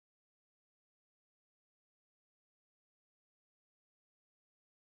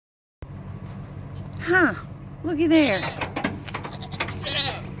Huh, looky there.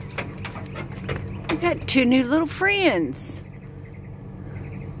 We got two new little friends.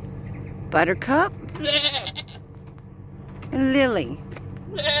 Buttercup and Lily.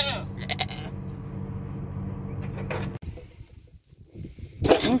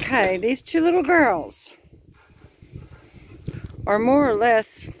 Okay, these two little girls are more or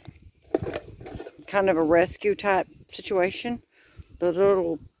less kind of a rescue type situation. The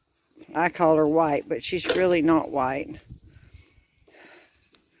little, I call her white, but she's really not white.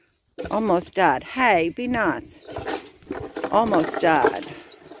 Almost died. Hey, be nice. Almost died.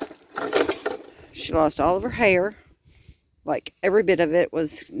 She lost all of her hair. Like, every bit of it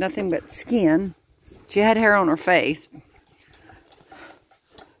was nothing but skin. She had hair on her face.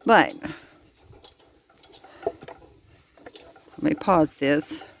 But, let me pause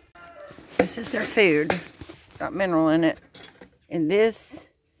this. This is their food. Got mineral in it. And this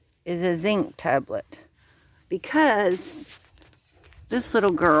is a zinc tablet. Because this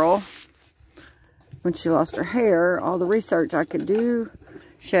little girl, when she lost her hair, all the research I could do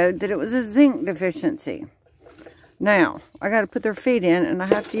showed that it was a zinc deficiency. Now, I got to put their feet in, and I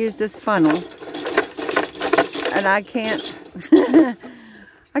have to use this funnel. And I can't,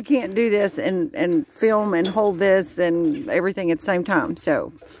 I can't do this and film and hold this and everything at the same time.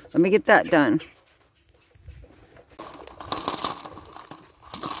 So, let me get that done.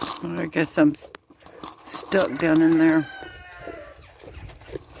 I guess I'm stuck down in there.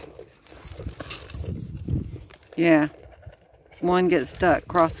 Yeah. One gets stuck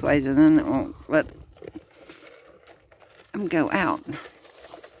crossways and then it won't let them go out.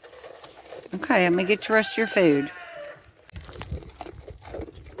 Okay, let me get the rest of your food.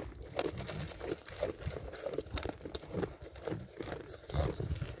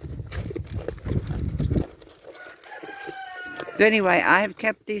 So anyway, I have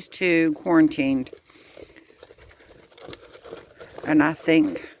kept these two quarantined. And I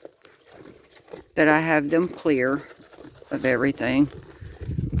think that I have them clear of everything.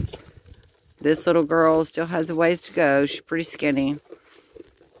 This little girl still has a ways to go. She's pretty skinny.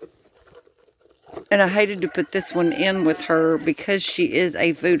 And I hated to put this one in with her because she is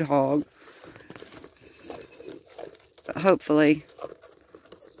a food hog. But hopefully,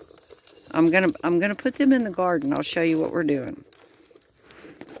 I'm gonna put them in the garden. I'll show you what we're doing.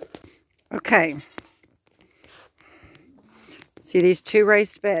 Okay. See these two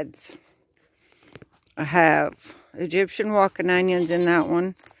raised beds? I have Egyptian walking onions in that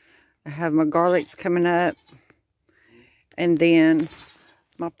one. I have my garlics coming up. And then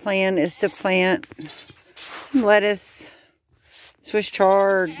my plan is to plant some lettuce, Swiss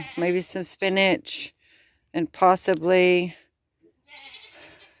chard, maybe some spinach, and possibly,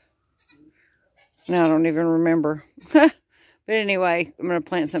 no, I don't even remember. But anyway, I'm going to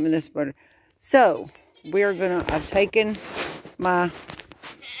plant some of this butter. So, I've taken my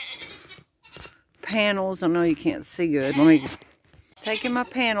panels. I know you can't see good. Taking my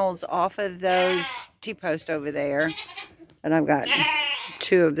panels off of those T-posts over there. And I've got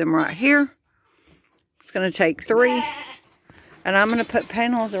two of them right here. It's going to take 3. And I'm going to put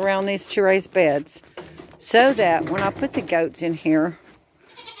panels around these two raised beds. So that when I put the goats in here,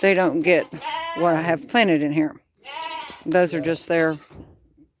 they don't get what I have planted in here. Those are just there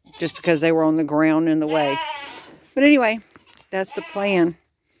just because they were on the ground in the way. But anyway, that's the plan.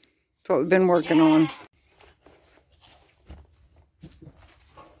 That's what we've been working on.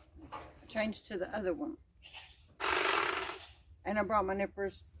 Changed to the other one. And I brought my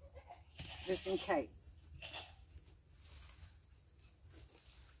nippers just in case.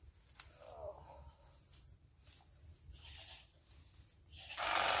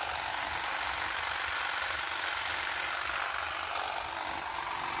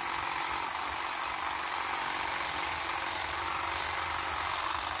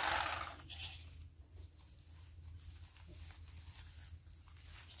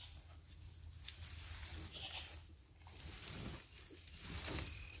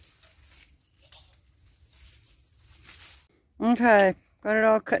 Okay, got it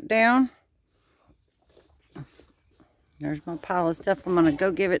all cut down. There's my pile of stuff. I'm going to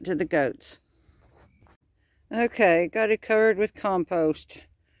go give it to the goats. Okay, got it covered with compost.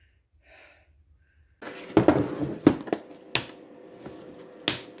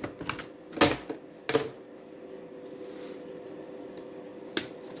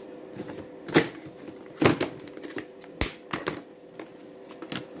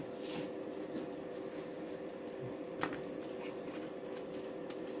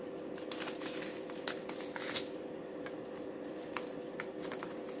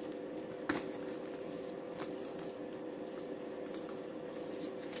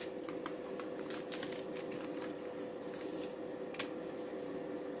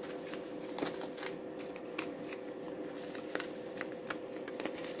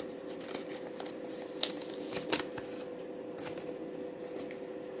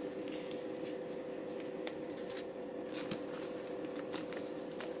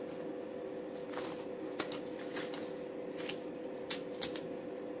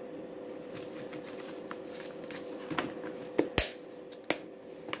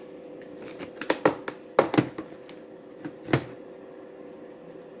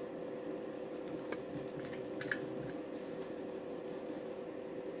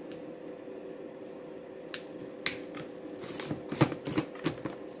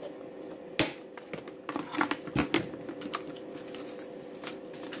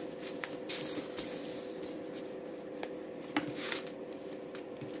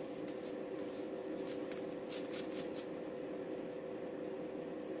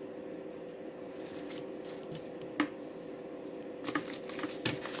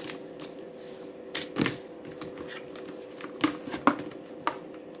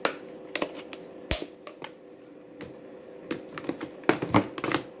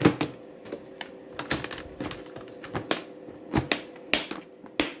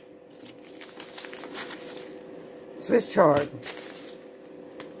 Swiss chard,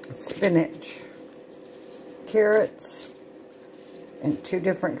 spinach, carrots, and 2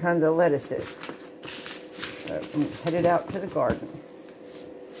 different kinds of lettuces. So I'm headed out to the garden.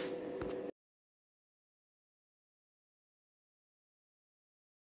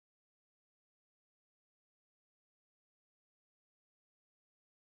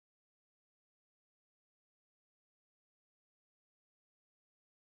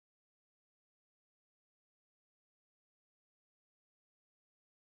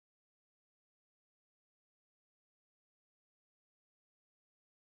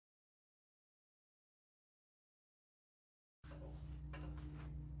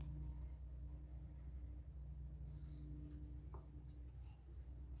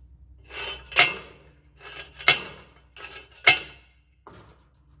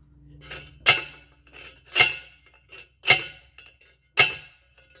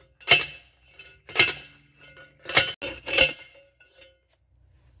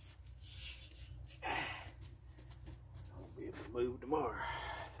 Move tomorrow.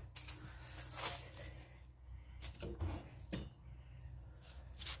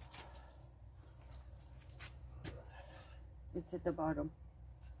 It's at the bottom.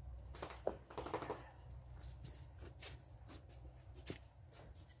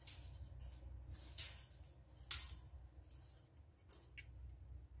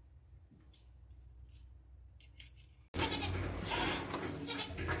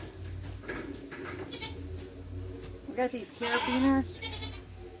 I got these carabiners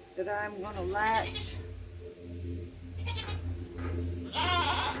that I'm going to latch.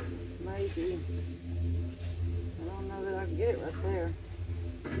 Maybe. I don't know that I can get it right there.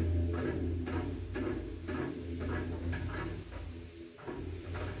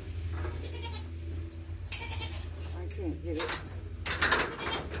 I can't get it.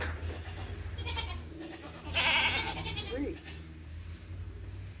 Reach.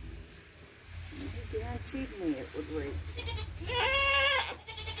 You guaranteed me it would reach.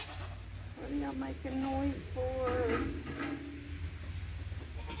 What are y'all making noise for?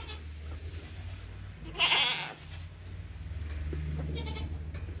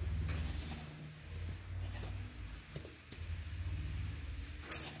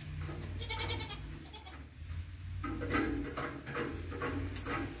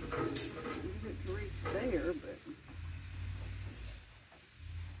 Use it to reach there, but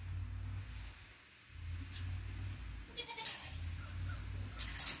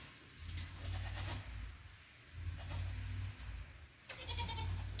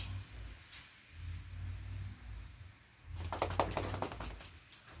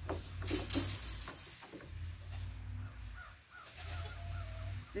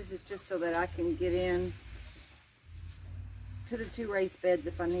this is just so that I can get in to the 2 raised beds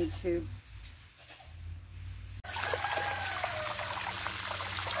if I need to.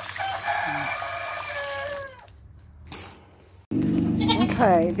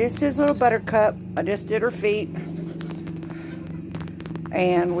 Okay, this is little Buttercup. I just did her feet.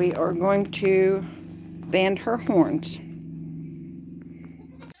 And we are going to band her horns.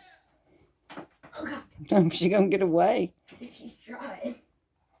 She's going to get away. She's trying.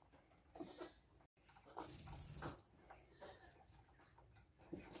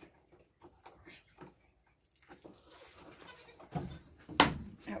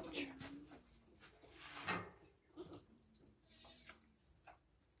 Ouch.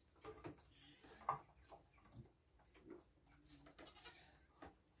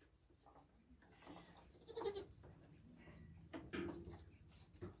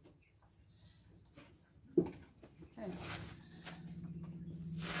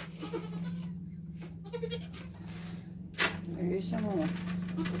 There's some more.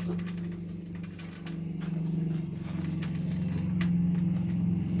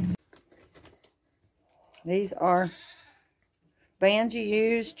 These are bands you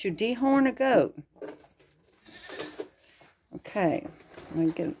use to dehorn a goat. Okay, let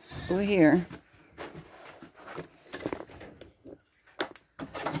me get over here.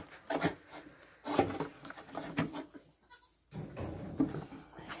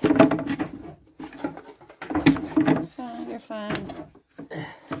 You're fine.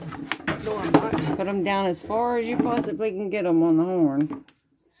 No, I'm not. Put them down as far as you possibly can get them on the horn.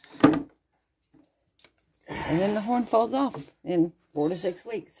 And then the horn falls off in 4 to 6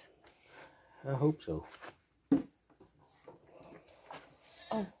 weeks. I hope so.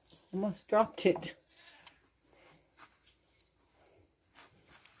 Oh, almost dropped it.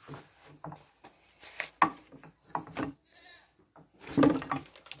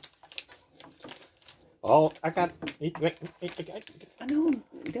 Oh, I got. I know, I'm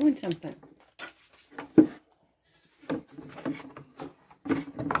doing something.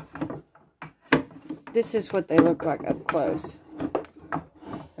 This is what they look like up close.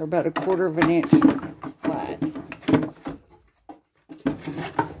 They're about 1/4 of an inch wide.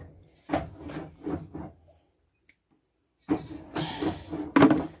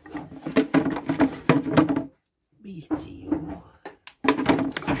 Be still.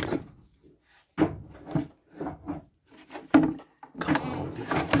 Come on,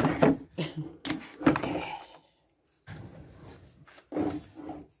 this one. Okay.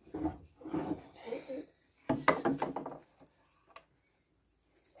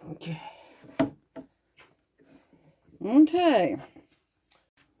 Okay. Okay.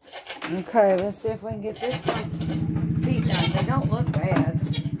 Okay, let's see if we can get this one's feet done. They don't look bad.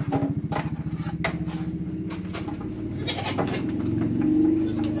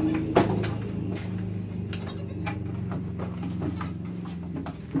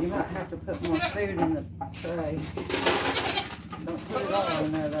 You might have to put more food in the tray. Don't put it all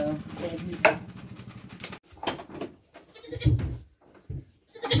in there though.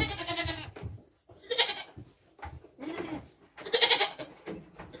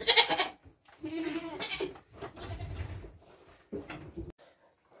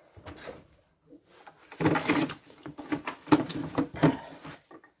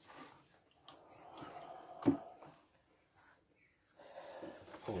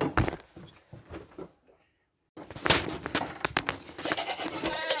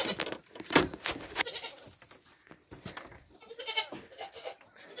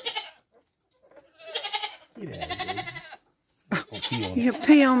 You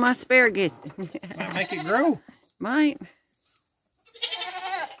pee on my asparagus. Might make it grow. Might.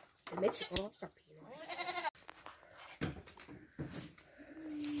 It makes it grow. I'll start peeing on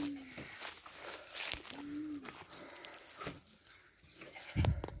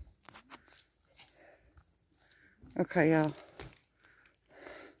it. Okay, y'all.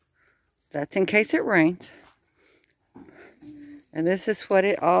 That's in case it rains. And this is what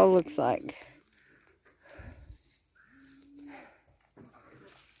it all looks like.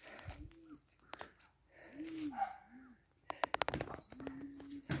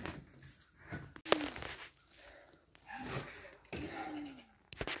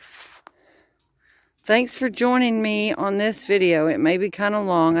 Thanks for joining me on this video. It may be kind of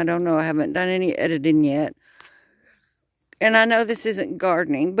long. I don't know. I haven't done any editing yet. And I know this isn't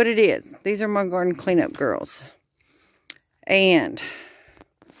gardening, but it is. These are my garden cleanup girls. And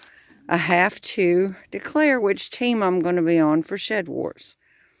I have to declare which team I'm going to be on for Shed Wars.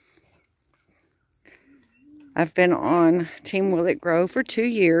 I've been on Team Will It Grow for 2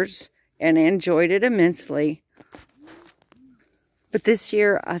 years and enjoyed it immensely. But this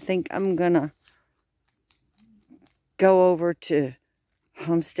year, I think I'm going to go over to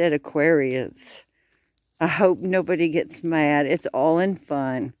Homestead Aquarius. I hope nobody gets mad. It's all in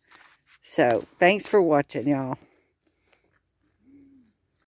fun. So, thanks for watching, y'all.